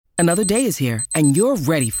Another day is here, and you're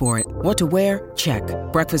ready for it. What to wear? Check.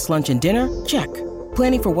 Breakfast, lunch, and dinner? Check.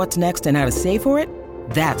 Planning for what's next and how to save for it?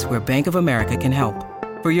 That's where Bank of America can help.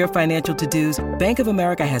 For your financial to-dos, Bank of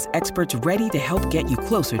America has experts ready to help get you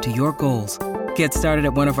closer to your goals. Get started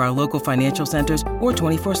at one of our local financial centers or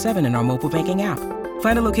 24/7 in our mobile banking app.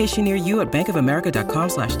 Find a location near you at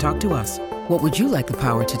bankofamerica.com/talktous. What would you like the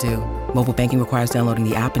power to do? Mobile banking requires downloading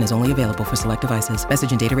the app and is only available for select devices.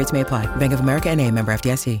 Message and data rates may apply. Bank of America N.A., member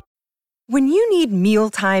FDIC. When you need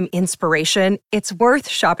mealtime inspiration, it's worth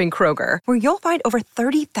shopping Kroger, where you'll find over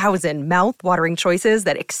 30,000 mouth-watering choices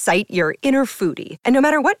that excite your inner foodie. And no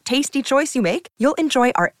matter what tasty choice you make, you'll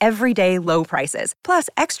enjoy our everyday low prices, plus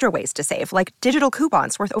extra ways to save, like digital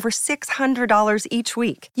coupons worth over $600 each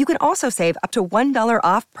week. You can also save up to $1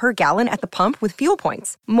 off per gallon at the pump with fuel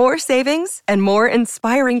points. More savings and more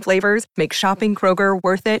inspiring flavors make shopping Kroger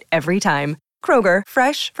worth it every time. Kroger,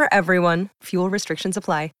 fresh for everyone. Fuel restrictions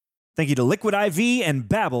apply. Thank you to Liquid IV and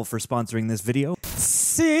Babbel for sponsoring this video.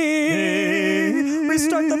 Sing.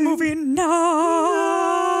 Restart the movie now.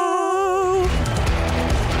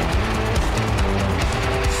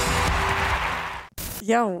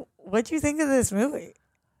 Yo, what'd you think of this movie?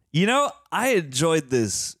 You know, I enjoyed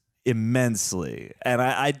this immensely. And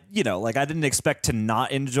I didn't expect to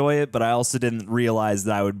not enjoy it, but I also didn't realize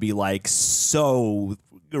that I would be like so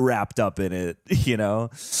wrapped up in it, you know?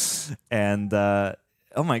 And,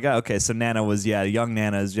 oh my God. Okay. So Nana was, young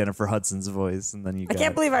Nana is Jennifer Hudson's voice. And then I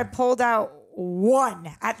can't believe I pulled out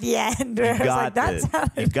one at the end. You got it.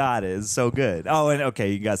 You got it. It's so good. Oh, and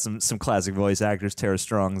okay. You got some classic voice actors. Tara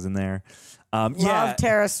Strong's in there. Love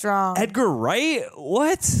Tara Strong. Edgar Wright?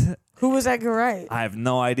 What? Who was Edgar Wright? I have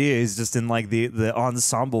no idea. He's just in like the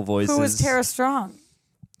ensemble voices. Who was Tara Strong?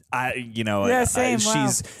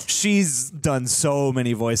 She's done so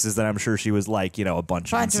many voices that I'm sure she was like, a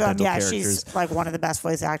bunch of incidental characters. She's like one of the best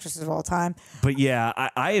voice actresses of all time. But yeah,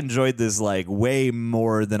 I enjoyed this like way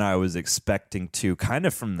more than I was expecting to, kind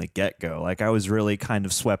of from the get-go. Like I was really kind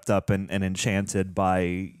of swept up and enchanted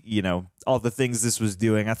by, all the things this was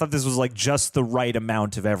doing. I thought this was like just the right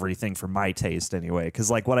amount of everything for my taste anyway.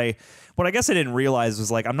 Because like what I guess I didn't realize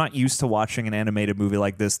was like I'm not used to watching an animated movie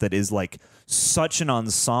like this that is like such an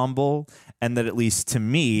ensemble, and that at least to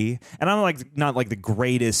me, and I'm like not like the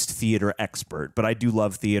greatest theater expert, but I do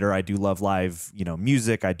love theater. I do love live,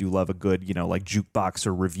 music. I do love a good, like jukebox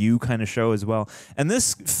or review kind of show as well. And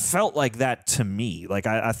this felt like that to me. Like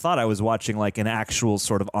I thought I was watching like an actual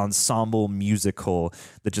sort of ensemble musical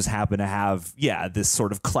that just happened to have, this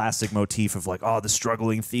sort of classic motif of like, the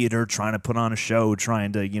struggling theater trying to put on a show,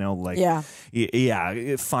 trying to,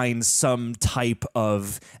 find some type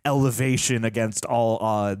of elevation against all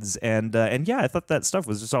odds. And I thought that stuff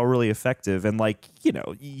was just all really effective. And like,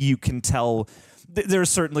 you can tell there's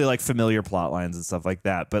certainly like familiar plot lines and stuff like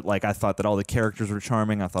that. But like, I thought that all the characters were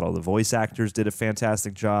charming. I thought all the voice actors did a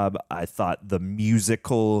fantastic job. I thought the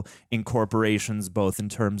musical incorporations, both in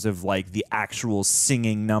terms of like the actual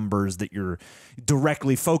singing numbers that you're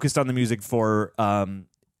directly focused on the music for,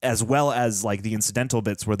 as well as like the incidental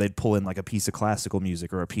bits where they'd pull in like a piece of classical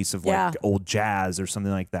music or a piece of like old jazz or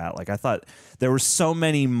something like that. Like I thought there were so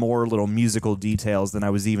many more little musical details than I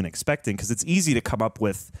was even expecting, because it's easy to come up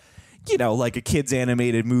with, like a kid's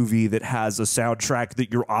animated movie that has a soundtrack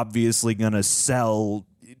that you're obviously going to sell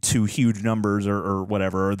to huge numbers or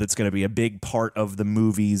whatever, or that's going to be a big part of the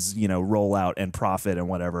movie's, rollout and profit and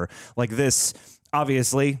whatever. Like this,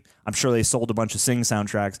 obviously, I'm sure they sold a bunch of Sing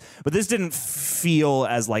soundtracks, but this didn't feel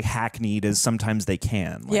as like hackneyed as sometimes they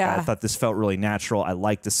can. Like, I thought this felt really natural. I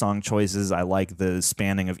like the song choices. I like the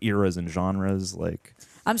spanning of eras and genres. Like,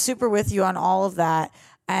 I'm super with you on all of that.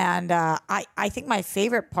 And I think my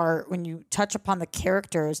favorite part when you touch upon the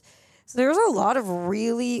characters, so there's a lot of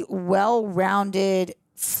really well-rounded,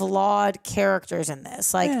 flawed characters in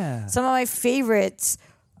this. Like some of my favorites,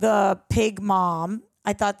 the pig mom,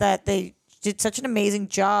 I thought that they did such an amazing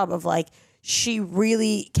job of like, she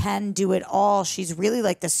really can do it all. She's really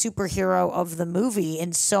like the superhero of the movie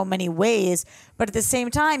in so many ways. But at the same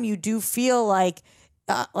time, you do feel like,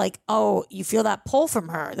 you feel that pull from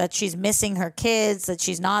her, that she's missing her kids, that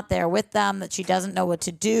she's not there with them, that she doesn't know what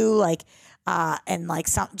to do. And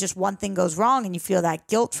just one thing goes wrong and you feel that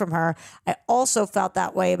guilt from her. I also felt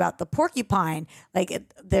that way about the porcupine.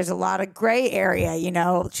 There's a lot of gray area,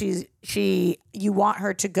 you want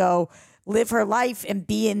her to go live her life and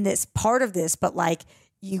be in this part of this, but like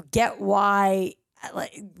you get why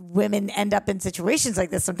women end up in situations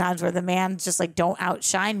like this sometimes where the man's just like, don't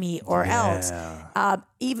outshine me or else.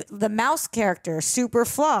 Even the mouse character, super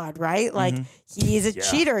flawed, right? Like he is a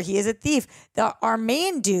cheater, he is a thief. Our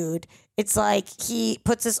main dude it's like he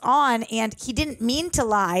puts this on and he didn't mean to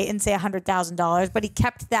lie and say $100,000, but he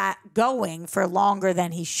kept that going for longer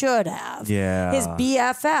than he should have. Yeah. His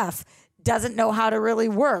BFF doesn't know how to really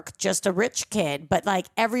work, just a rich kid. But like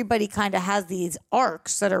everybody kind of has these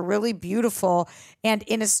arcs that are really beautiful. And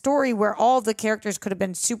in a story where all the characters could have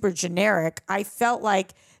been super generic, I felt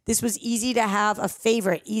like this was easy to have a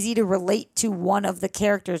favorite, easy to relate to one of the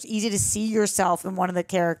characters, easy to see yourself in one of the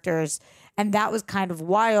characters. And that was kind of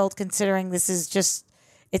wild considering this is just,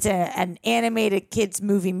 it's an animated kids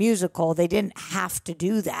movie musical. They didn't have to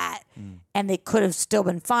do that. And they could have still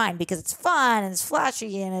been fine because it's fun and it's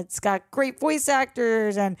flashy and it's got great voice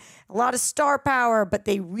actors and a lot of star power. But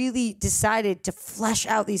they really decided to flesh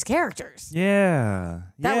out these characters. Yeah.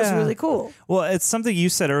 That was really cool. Well, it's something you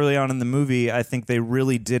said early on in the movie. I think they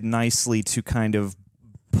really did nicely to kind of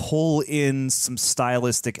pull in some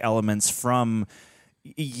stylistic elements from,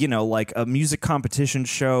 you know, like a music competition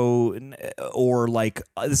show, or like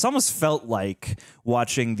this almost felt like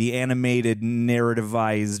watching the animated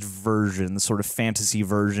narrativized version, the sort of fantasy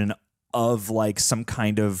version of like some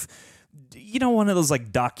kind of, you know, one of those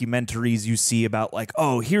like documentaries you see about like,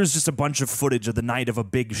 oh, here's just a bunch of footage of the night of a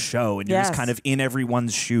big show, and you're just kind of in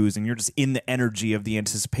everyone's shoes, and you're just in the energy of the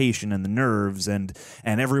anticipation and the nerves, and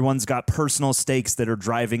everyone's got personal stakes that are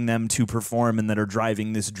driving them to perform and that are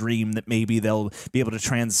driving this dream that maybe they'll be able to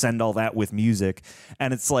transcend all that with music.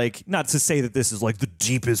 And it's like, not to say that this is like the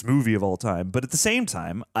deepest movie of all time, but at the same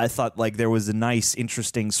time, I thought like there was a nice,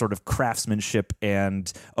 interesting sort of craftsmanship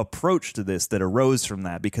and approach to this that arose from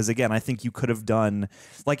that, because again, I think you could have done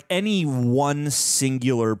like any one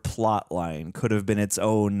singular plot line could have been its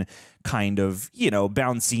own kind of, you know,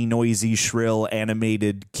 bouncy, noisy, shrill,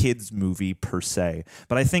 animated kids movie per se.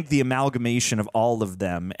 But I think the amalgamation of all of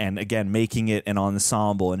them, and again, making it an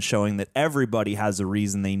ensemble and showing that everybody has a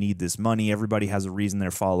reason they need this money, everybody has a reason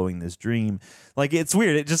they're following this dream. Like, it's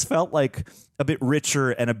weird. It just felt like a bit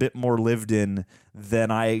richer and a bit more lived in than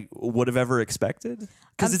I would have ever expected.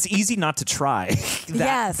 Because it's easy not to try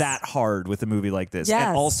that hard with a movie like this. Yes.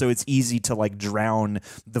 And also it's easy to like drown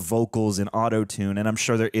the vocals in auto-tune. And I'm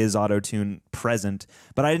sure there is auto-tune present,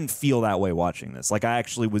 but I didn't feel that way watching this. Like, I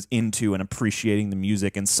actually was into and appreciating the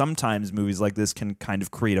music. And sometimes movies like this can kind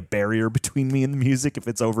of create a barrier between me and the music if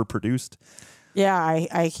it's overproduced. Yeah,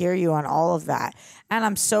 I hear you on all of that. And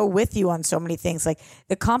I'm so with you on so many things. Like,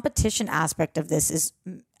 the competition aspect of this is,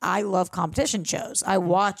 I love competition shows. I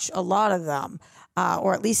watch a lot of them.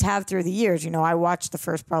 Or at least have through the years. You know, I watched the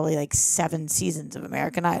first probably like 7 seasons of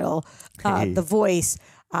American Idol, The Voice,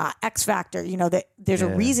 X Factor. You know, there's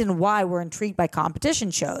a reason why we're intrigued by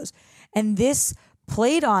competition shows. And this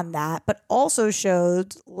played on that, but also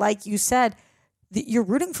showed, like you said, that you're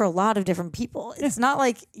rooting for a lot of different people. It's not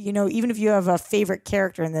like, you know, even if you have a favorite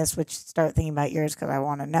character in this, which start thinking about yours because I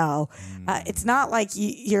want to know, it's not like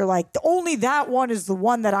you're like, only that one is the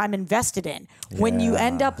one that I'm invested in. When you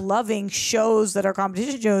end up loving shows that are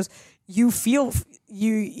competition shows, you feel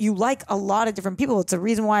you like a lot of different people. It's a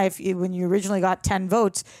reason why when you originally got 10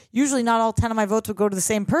 votes, usually not all 10 of my votes would go to the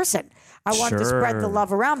same person. I wanted to spread the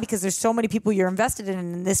love around because there's so many people you're invested in.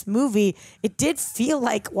 And in this movie, it did feel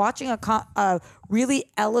like watching a really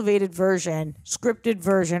elevated version, scripted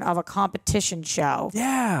version of a competition show.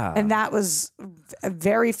 Yeah. And that was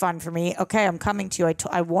very fun for me. Okay, I'm coming to you.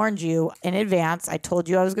 I warned you in advance. I told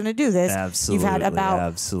you I was going to do this. Absolutely. You've had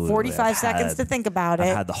about 45 seconds to think about it.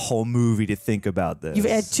 I've had the whole movie to think about this. You've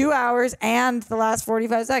had 2 hours and the last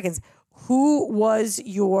 45 seconds.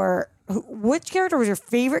 Which character was your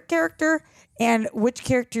favorite character, and which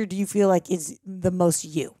character do you feel like is the most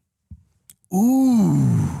you? Ooh.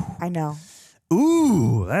 I know.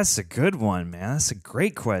 Ooh, that's a good one, man. That's a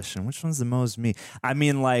great question. Which one's the most me? I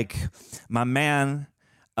mean, like, my man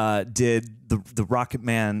did the Rocket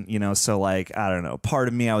Man, you know, so like, I don't know. Part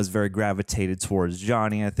of me, I was very gravitated towards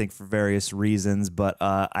Johnny, I think, for various reasons. But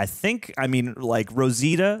I think, I mean, like,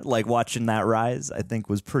 Rosita, like, watching that rise, I think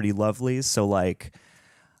was pretty lovely. So, like,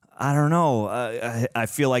 I don't know. I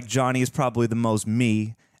feel like Johnny is probably the most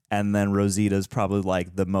me. And then Rosita's probably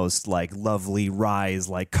like the most like lovely rise.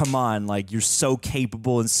 Like, come on, like, you're so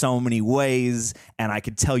capable in so many ways, and I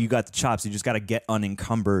could tell you got the chops. You just got to get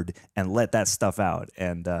unencumbered and let that stuff out.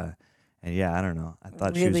 And yeah, I don't know. I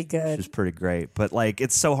thought really she was pretty great. But like,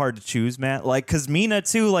 it's so hard to choose, man. Like, cause Mina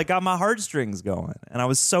too, like, got my heartstrings going, and I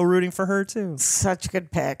was so rooting for her too. Such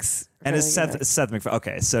good picks. And really it's Seth MacFarlane.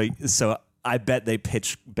 Okay, so. I bet they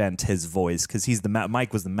pitch bent his voice because he's the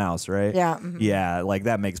Mike was the mouse, right? Yeah. Mm-hmm. Yeah, like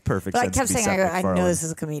that makes perfect but sense. I kept saying, I know this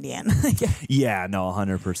is a comedian. Yeah, no,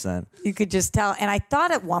 100%. You could just tell. And I thought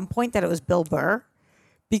at one point that it was Bill Burr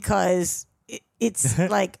because it's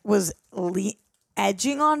like was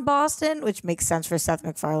edging on Boston, which makes sense for Seth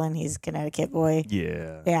MacFarlane. He's a Connecticut boy.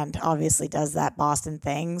 Yeah. And obviously does that Boston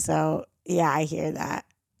thing. So, yeah, I hear that.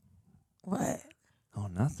 What? Oh,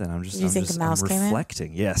 nothing. I'm Did you think the mouse came in?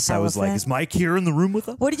 reflecting. Yes, I was like, Elephant? is Mike here in the room with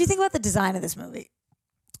us? What did you think about the design of this movie?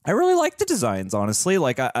 I really liked the designs, honestly.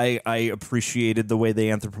 Like, I appreciated the way they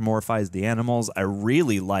anthropomorphized the animals. I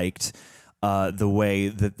really liked the way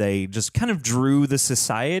that they just kind of drew the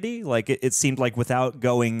society. Like, it seemed like without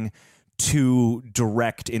going too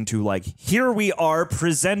direct into, like, here we are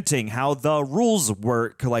presenting how the rules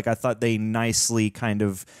work. Like, I thought they nicely kind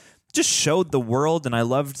of just showed the world, and I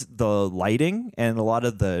loved the lighting and a lot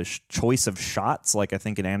of the choice of shots. Like, I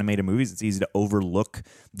think in animated movies, it's easy to overlook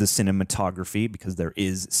the cinematography because there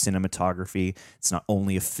is cinematography. It's not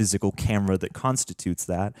only a physical camera that constitutes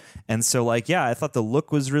that. And so, like, yeah, I thought the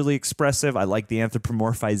look was really expressive. I like the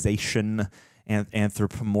anthropomorphization and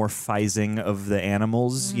anthropomorphizing of the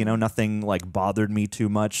animals. You know, nothing like bothered me too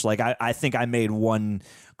much. Like, I think I made one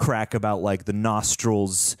crack about like the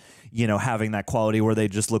nostrils, you know, having that quality where they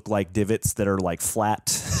just look like divots that are like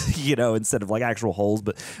flat, you know, instead of like actual holes.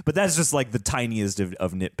 But that's just like the tiniest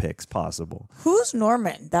of nitpicks possible. Who's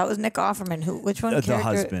Norman? That was Nick Offerman. Which one? The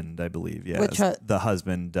husband, I believe. Yeah, Which the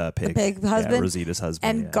husband, pig. The pig husband? Yeah, Rosita's husband.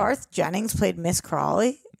 And yeah. Garth Jennings played Miss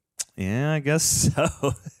Crawley. Yeah, I guess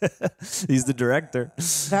so. He's the director.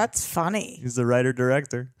 That's funny. He's the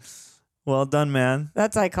writer-director. Well done, man.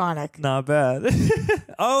 That's iconic. Not bad.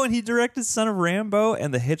 Oh, and he directed Son of Rambo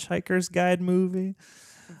and the Hitchhiker's Guide movie.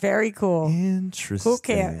 Very cool. Interesting.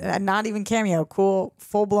 Cool not even cameo. Cool,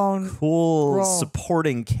 full-blown role.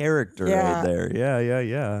 Supporting character right there.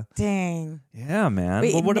 Yeah. Dang. Yeah, man.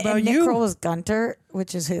 Wait, well, what about Nick you? Kroll was Gunter,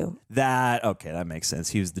 which is who? That makes sense.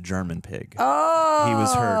 He was the German pig. Oh. He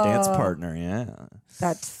was her dance partner, yeah.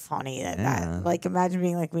 That's funny. That like, imagine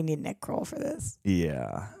being like, we need Nick Kroll for this.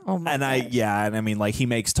 Yeah. Oh my and gosh. and I mean, like, he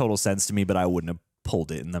makes total sense to me, but I wouldn't have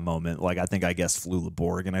pulled it in the moment. Like, I think I guessed Flula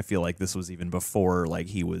Borg, and I feel like this was even before like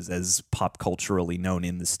he was as pop culturally known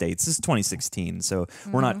in the States. This is 2016, so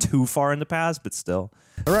we're not too far in the past, but still.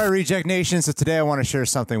 All right, Reject Nation. So today I want to share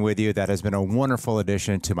something with you that has been a wonderful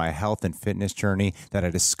addition to my health and fitness journey that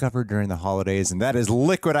I discovered during the holidays, and that is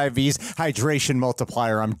Liquid IV's Hydration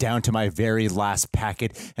Multiplier. I'm down to my very last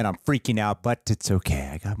packet, and I'm freaking out, but it's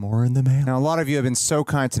okay. I got more in the mail. Now, a lot of you have been so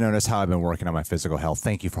kind to notice how I've been working on my physical health.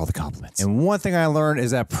 Thank you for all the compliments. And one thing I learned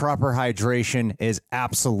is that proper hydration is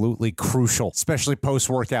absolutely crucial, especially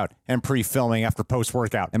post-workout and pre-filming after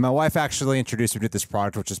post-workout. And my wife actually introduced me to this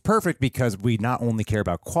product, which is perfect because we not only care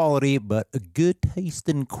about quality, but a good taste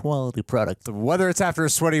and quality product. Whether it's after a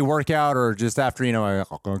sweaty workout or just after, you know,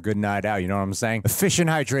 a good night out, you know what I'm saying? Efficient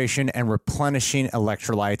hydration and replenishing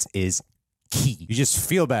electrolytes is key. You just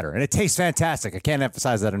feel better, and it tastes fantastic. I can't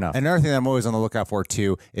emphasize that enough. Another thing that I'm always on the lookout for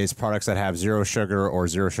too is products that have zero sugar or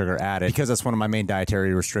zero sugar added, because that's one of my main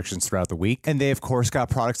dietary restrictions throughout the week. And they of course got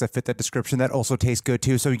products that fit that description that also taste good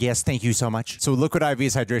too. So yes, thank you so much. So Liquid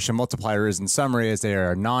IV's Hydration Multiplier is, in summary, is they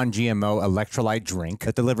are a non-GMO electrolyte drink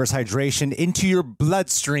that delivers hydration into your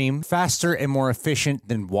bloodstream faster and more efficient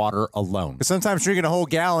than water alone. But sometimes drinking a whole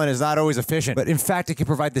gallon is not always efficient, but in fact it can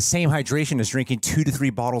provide the same hydration as drinking 2 to 3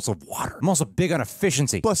 bottles of water. I'm also big on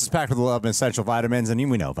efficiency. Plus, it's packed with 11 essential vitamins, and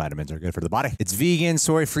we know vitamins are good for the body. It's vegan,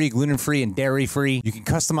 soy-free, gluten-free, and dairy-free. You can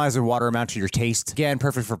customize the water amount to your taste. Again,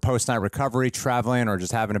 perfect for post-night recovery, traveling, or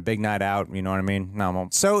just having a big night out. You know what I mean? No.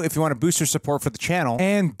 So, if you want to boost your support for the channel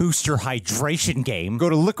and boost your hydration game, go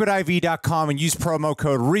to liquidiv.com and use promo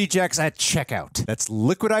code REJECTS at checkout. That's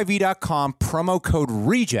liquidiv.com, promo code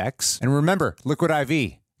REJECTS. And remember, Liquid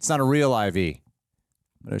IV, it's not a real IV,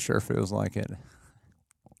 but it sure feels like it.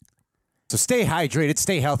 So stay hydrated,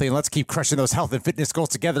 stay healthy, and let's keep crushing those health and fitness goals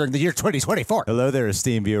together in the year 2024. Hello there,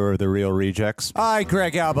 esteemed viewer of The Real Rejects. I,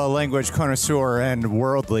 Greg Alba, language connoisseur and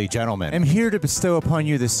worldly gentleman, am here to bestow upon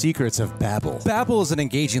you the secrets of Babbel. Babbel is an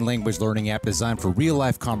engaging language learning app designed for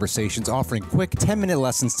real-life conversations, offering quick 10-minute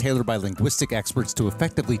lessons tailored by linguistic experts to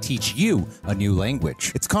effectively teach you a new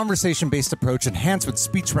language. Its conversation-based approach, enhanced with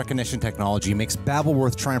speech recognition technology, makes Babbel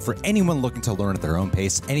worth trying for anyone looking to learn at their own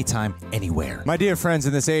pace, anytime, anywhere. My dear friends,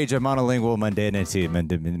 in this age of monolingual mundanity.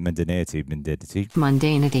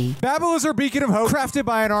 Babbel is our beacon of hope, crafted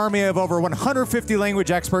by an army of over 150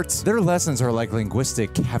 language experts. Their lessons are like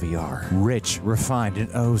linguistic caviar, rich, refined, and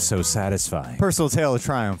oh so satisfying. Personal tale of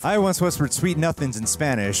triumph. I once whispered sweet nothings in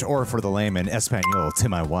Spanish, or for the layman, Espanol, to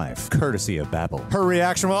my wife, courtesy of Babbel. Her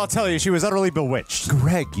reaction, well, I'll tell you, she was utterly bewitched.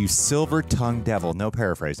 Greg, you silver-tongued devil, no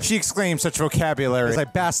paraphrase. She exclaimed such vocabulary as I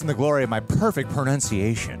basked in the glory of my perfect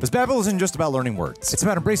pronunciation. Because Babbel isn't just about learning words. It's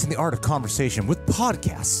about embracing the art of conversation with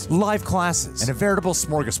podcasts, live classes, and a veritable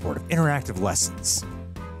smorgasbord of interactive lessons.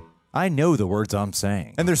 I know the words I'm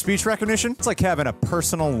saying. And their speech recognition? It's like having a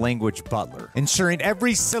personal language butler, ensuring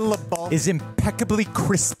every syllable is impeccably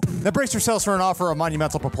crisp. Now brace yourselves for an offer of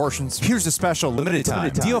monumental proportions. Here's a special limited time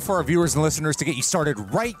deal for our viewers and listeners to get you started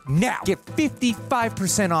right now. Get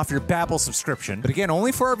 55% off your Babbel subscription, but again,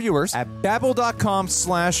 only for our viewers at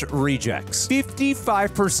babbel.com/rejects.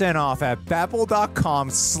 55% off at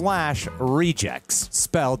babbel.com/rejects.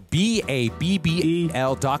 Spelled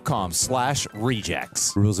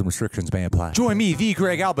BABBEL.com/rejects. Rules and restrictions may apply. Join me, the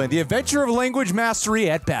Greg Alba, in the adventure of language mastery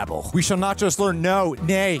at Babbel. We shall not just learn, no,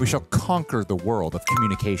 nay, we shall conquer the world of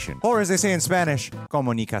communication. Or as they say in Spanish,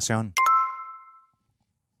 comunicación.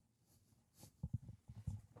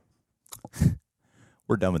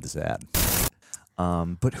 We're done with this ad.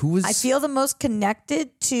 But who was... I feel the most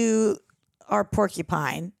connected to our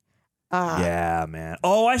porcupine. Yeah, man.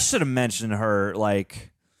 Oh, I should have mentioned her.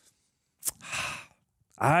 Like,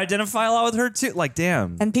 I identify a lot with her too. Like,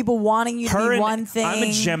 damn. And people wanting you to Her be and- one thing. I'm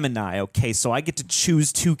a Gemini, okay? So I get to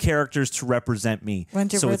choose two characters to represent me.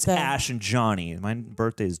 When's your so birthday? it's Ash and Johnny. My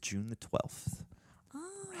birthday is June the 12th.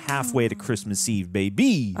 Halfway to Christmas Eve,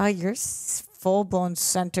 baby. You're full-blown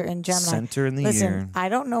center in Gemini. Center in the Listen, year. I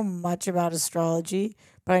don't know much about astrology,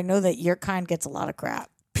 but I know that your kind gets a lot of crap.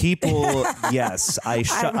 People, yes, I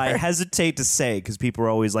hesitate to say because people are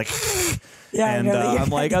always like, Yeah, I and know that I'm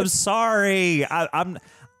like, I'm sorry. I'm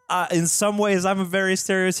in some ways I'm a very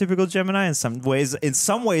stereotypical Gemini. In some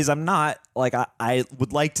ways I'm not. Like I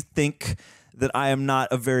would like to think that I am not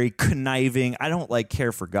a very conniving. I don't like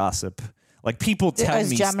care for gossip. Like people tell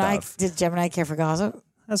me stuff. Did Gemini care for gossip?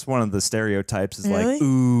 That's one of the stereotypes. Is Really? like,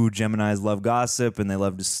 ooh, Geminis love gossip and they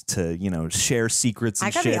love to share secrets and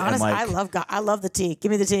I gotta shit. be honest, and I love the tea.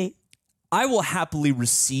 Give me the tea. I will happily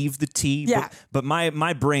receive the tea. Yeah. But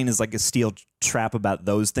my brain is like a steel trap about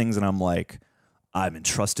those things, and I'm like, I'm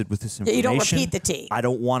entrusted with this information. You don't repeat the tea. I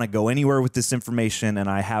don't want to go anywhere with this information, and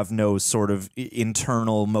I have no sort of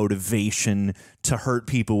internal motivation to hurt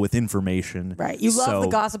people with information. Right. You love So the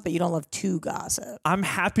gossip, but you don't love to gossip. I'm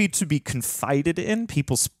happy to be confided in.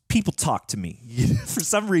 People talk to me. For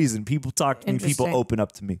some reason, people talk to me. People Interesting. open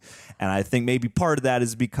up to me. And I think maybe part of that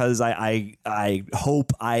is because I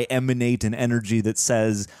hope I emanate an energy that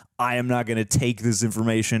says I am not going to take this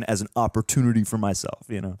information as an opportunity for myself,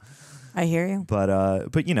 I hear you. But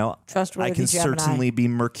Trustworthy I can Gemini. certainly be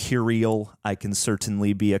mercurial. I can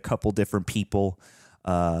certainly be a couple different people.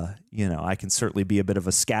 I can certainly be a bit of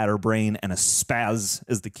a scatterbrain and a spaz,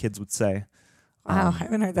 as the kids would say. Wow, I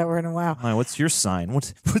haven't heard that word in a while. What's your sign?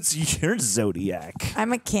 What's your zodiac?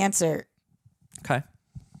 I'm a Cancer, Okay.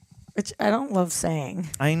 which I don't love saying.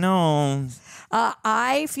 I know.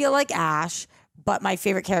 I feel like Ash, but my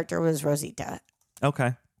favorite character was Rosita,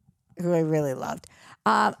 Okay. who I really loved.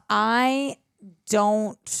 I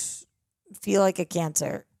don't feel like a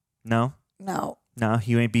Cancer. No, No.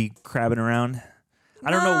 you ain't be crabbing around. I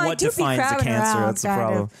don't know I what do be defines a crabbing Cancer. around, That's the kind of.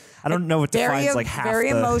 problem. I don't know what defines like half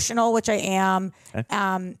very the. emotional, which I am, Okay.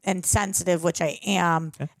 and sensitive, which I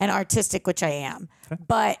am, and artistic, which I am.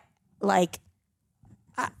 But like,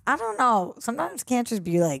 I don't know. Sometimes Cancers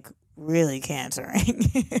be like really cancering.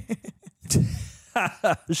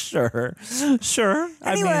 Sure.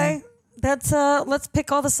 Anyway, that's let's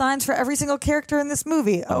pick all the signs for every single character in this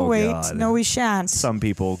movie. Oh, wait, God. no, we shan't. Some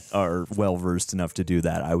people are well versed enough to do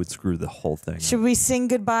that. I would screw the whole thing. Should we sing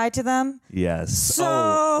goodbye to them? Yes.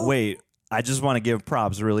 So- wait. I just want to give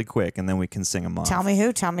props really quick, and then we can sing them off. Tell me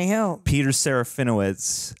who. Tell me who. Peter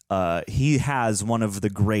Serafinowicz, he has one of the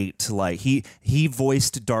great, he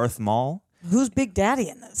voiced Darth Maul. Who's Big Daddy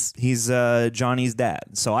in this? He's Johnny's dad.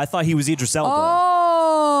 So I thought he was Idris Elba.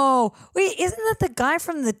 Oh, wait, isn't that the guy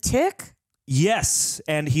from The Tick? Yes,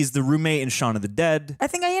 and he's the roommate in Shaun of the Dead. I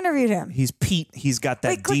think I interviewed him. He's Pete. He's got that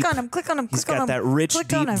Wait, click deep. on him. Click on him. He's Click on got him. that rich,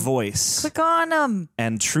 Click on deep him. voice. Click on him.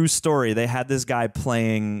 And true story, they had this guy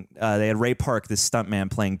playing. They had Ray Park, this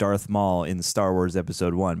stuntman, playing Darth Maul in Star Wars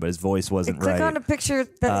Episode 1, but his voice wasn't Click right. on a picture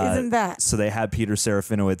that isn't that. So they had Peter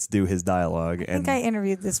Serafinowicz do his dialogue. I think I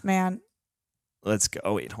interviewed this man. Let's go.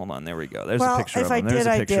 Oh, wait, hold on. There we go. There's Well, a picture if of I him. There's did,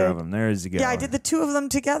 a I picture did. of him. There's you go. Yeah, I did the two of them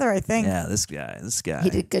together, I think. Yeah, this guy. He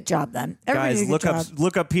did a good job then. Everybody Guys, did a good job.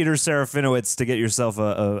 look up Peter Serafinowicz to get yourself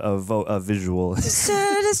a visual.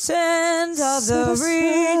 Citizens of the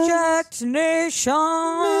Reject Nation.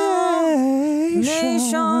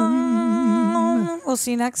 We'll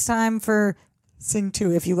see you next time for Sing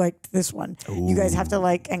 2 if you liked this one. You guys have to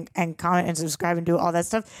like and comment and subscribe and do all that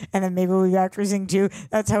stuff. And then maybe we'll be back for Sing 2.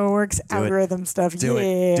 That's how it works. Algorithm stuff. Do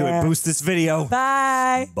it. Do it. Boost this video.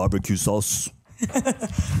 Bye. Barbecue sauce.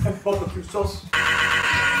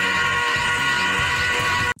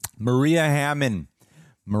 Maria Hammond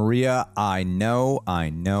Maria, I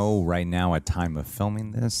know right now at time of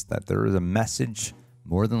filming this that there is a message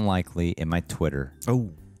more than likely in my Twitter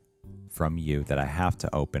from you that I have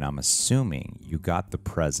to open. I'm assuming you got the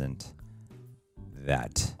present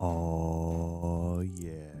that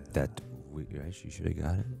she should have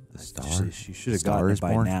got it. The star. She should have gotten it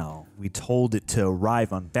by now. We told it to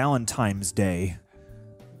arrive on Valentine's Day.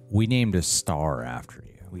 We named a star after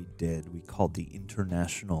you. We did. We called the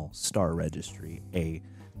International Star Registry a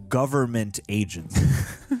government agency.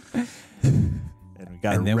 And we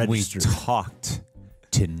got and it then registered. We talked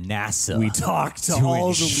to NASA. We talked to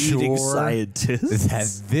all the leading scientists.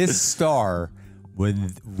 That this star,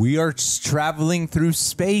 when we are traveling through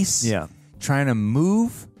space, trying to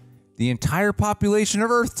move the entire population of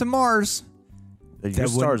Earth to Mars. Your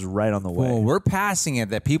star's right on the way. Well, we're passing it,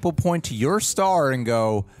 that people point to your star and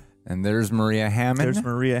go, and there's Maria Hammond. There's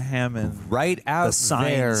Maria Hammond. Right out the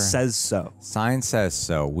sign there. says so. Sign says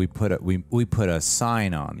so. We put a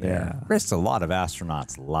sign on there. Yeah. Risked a lot of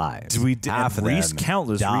astronauts' lives. We did. Half of them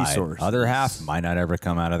countless died. resources. Other half might not ever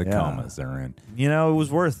come out of the comas they're in. You know, it was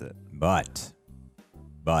worth it. But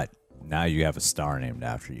now you have a star named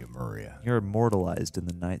after you, Maria. You're immortalized in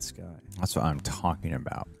the night sky. That's what I'm talking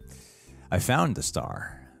about. I found the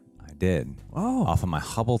star. I did. Oh. Off of my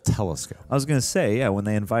Hubble telescope. I was going to say, when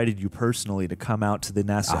they invited you personally to come out to the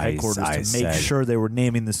NASA headquarters to make sure they were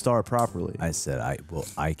naming the star properly. I said,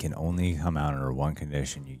 I can only come out under one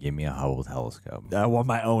condition. You give me a Hubble telescope. I want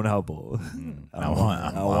my own Hubble. I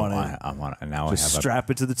want it. Now just I have strap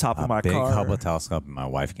it to the top of my big car. Hubble telescope, and my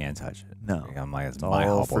wife can't touch it. No. I'm like, it's It's my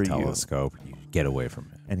all Hubble for you. telescope. You get away from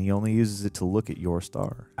it. And he only uses it to look at your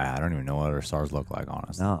star. I don't even know what other stars look like,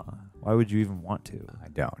 honestly. No. Why would you even want to? I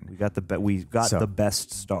don't. We got the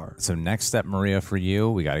best star. So next step, Maria, for you,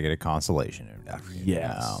 we got to get a constellation named after you.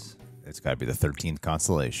 Yes. It's got to be the 13th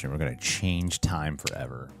constellation. We're going to change time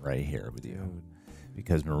forever right here with you.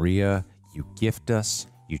 Because, Maria, you gift us,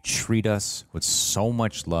 you treat us with so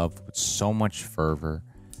much love, with so much fervor.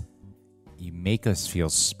 You make us feel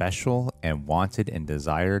special and wanted and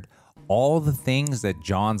desired. All the things that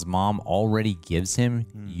John's mom already gives him,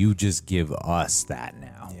 you just give us that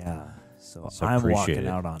now. Yeah. So I'm walking it.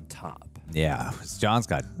 out on top. Yeah. John's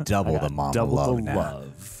got double the mama double love the now.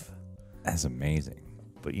 love. That's amazing.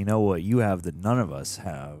 But you know what you have that none of us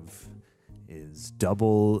have is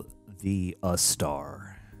double the a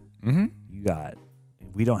star. Mm-hmm.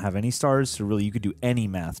 We don't have any stars, so really you could do any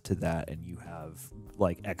math to that and you have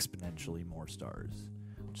like exponentially more stars,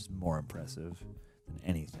 which is more impressive than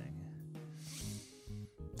anything.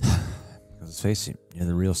 Let's face it, you're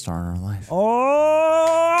the real star in our life.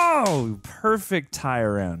 Oh, perfect tie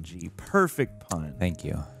around, G. Perfect pun. Thank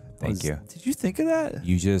you. Thank you. Did you think of that?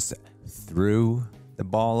 You just threw the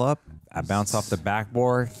ball up. I bounced off the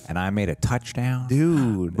backboard, and I made a touchdown.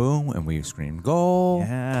 Dude. Boom, and we screamed goal.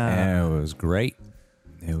 Yeah. And it was great.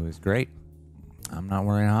 It was great. I'm not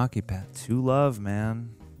wearing a hockey pad. Two love,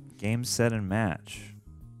 man. Game, set, and match.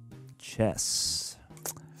 Chess.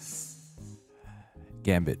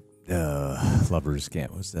 Gambit. Lover's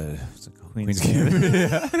Gambit. What's it called? Queen's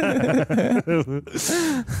Gambit.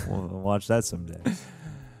 We'll watch that someday.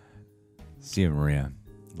 See you, Maria.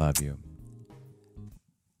 Love you.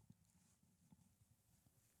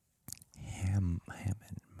 Ham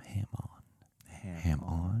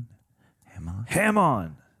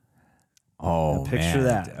on. Oh, Picture man.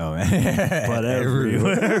 that. Oh, man. But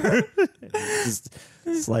everywhere. Just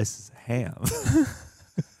slices of ham.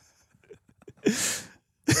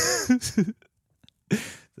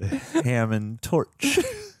 The ham and torch.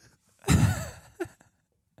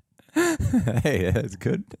 Hey, that's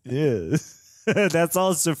good. Yeah. That's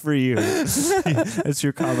also for you. That's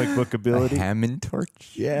your comic book ability. Ham and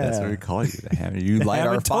torch. Yeah. That's what we call you. The ham. You light ham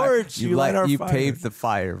our and fire. torch. You light our fire. paved the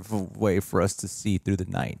fire way for us to see through the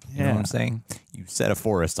night. You know what I'm saying? You set a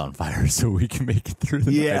forest on fire so we can make it through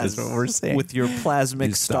the night. That's what we're saying. With your plasmic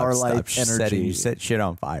You starlight energy. You set shit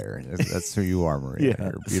on fire. That's who you are, Maria. Yeah.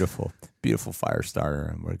 You're a beautiful, beautiful fire starter,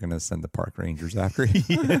 and we're gonna send the park rangers after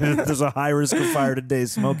you. There's a high risk of fire today.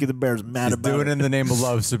 Smokey the Bear's mad He's about doing it in the name of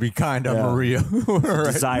love, so be kind on Maria.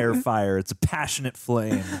 Desire fire. It's a passionate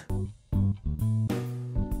flame.